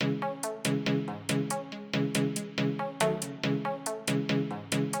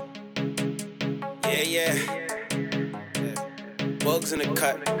Yeah. Bugs in the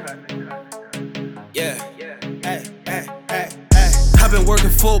cut. Yeah. Hey. I've been working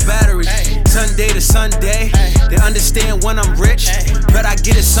full battery, Sunday to Sunday. They understand when I'm rich, but I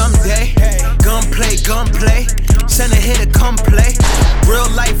get it someday. Gunplay, send a hitter, come play. Real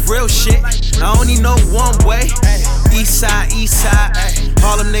life, real shit, I only know one way. East side,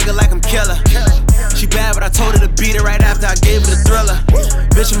 Harlem nigga like I'm killer. She bad, but I told her to beat it right after I gave her the thriller.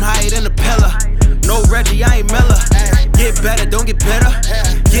 Bitch, I'm higher than a pillar. No Reggie, I ain't Miller. Get better, don't get bitter.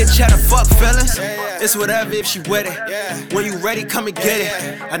 Get cheddar, fuck feelings. It's whatever if she with it. When you ready, come and get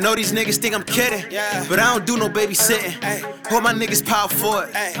it. I know these niggas think I'm kidding, but I don't do no babysitting. All my niggas power for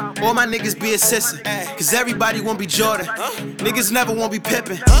it. All my niggas be assisting. Cause everybody won't be Jordan. Niggas never won't be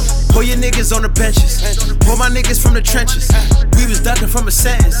Pippin. Pull your niggas on the benches. Pull my niggas from the trenches. We was ducking from a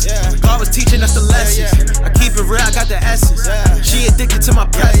sentence. God was teaching us the lessons. I keep it real, I got the essence. She addicted to my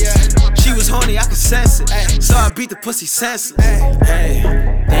presence. She was horny, I could sense it. So I beat the pussy senseless. Hey,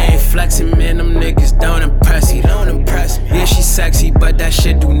 they ain't flexing, man, them niggas don't impress me. Yeah, she sexy, but that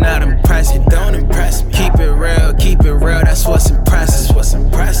shit do not impress me. Don't impress me. Keep it real, that's what's impressive.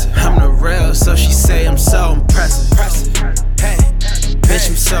 I'm the real, so she say I'm so impressive. Hey, bitch,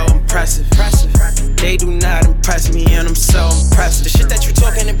 I'm so impressive. They do not impress me, and I'm so impressive. The shit that you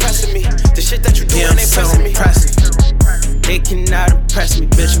talking impressing me. The shit that you doing impressing me. They cannot impress me,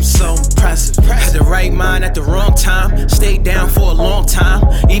 bitch, I'm so impressive. Had the right mind at the wrong time. Stayed down for a long time.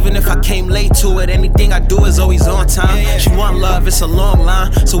 Even if I came late to it, anything I do is always on time. She want love, it's a long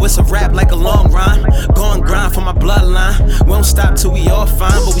line, so it's a rap like a long rhyme. Go and grind for my bloodline. We don't stop till we all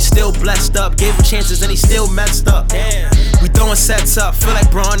fine, but we still blessed up. Gave him chances and he still messed up. We throwing sets up, feel like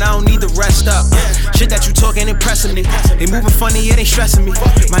Braun, I don't need to rest up. Shit that you talking impressing me. They moving funny, it ain't stressing me.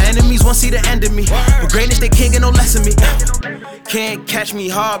 My enemies won't see the end of me, but greatness they can't get no less of me. Can't catch me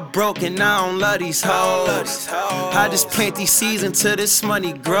heartbroken, I don't love these hoes. I just plant these seeds until this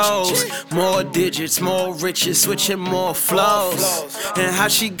money grows. More digits, more riches, switching more flows. And how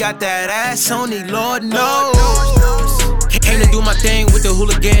she got that ass, only Lord knows. Came to do my thing with the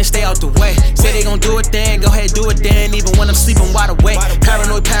hooligans, stay out the way. Say they gon' do it then, go ahead do it then. Even when I'm sleeping wide awake.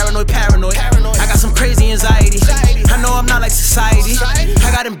 Paranoid. I got some crazy anxiety. I know I'm not like society.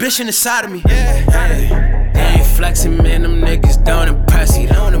 I got ambition inside of me. They ain't flexing, man, them niggas don't impress me.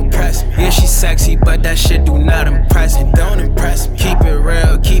 Yeah, she sexy, but that shit do not impress me. Don't impress me. Keep it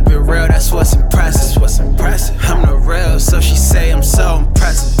real, that's what's impressive. I'm the real, so she say I'm so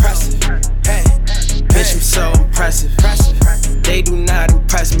impressive.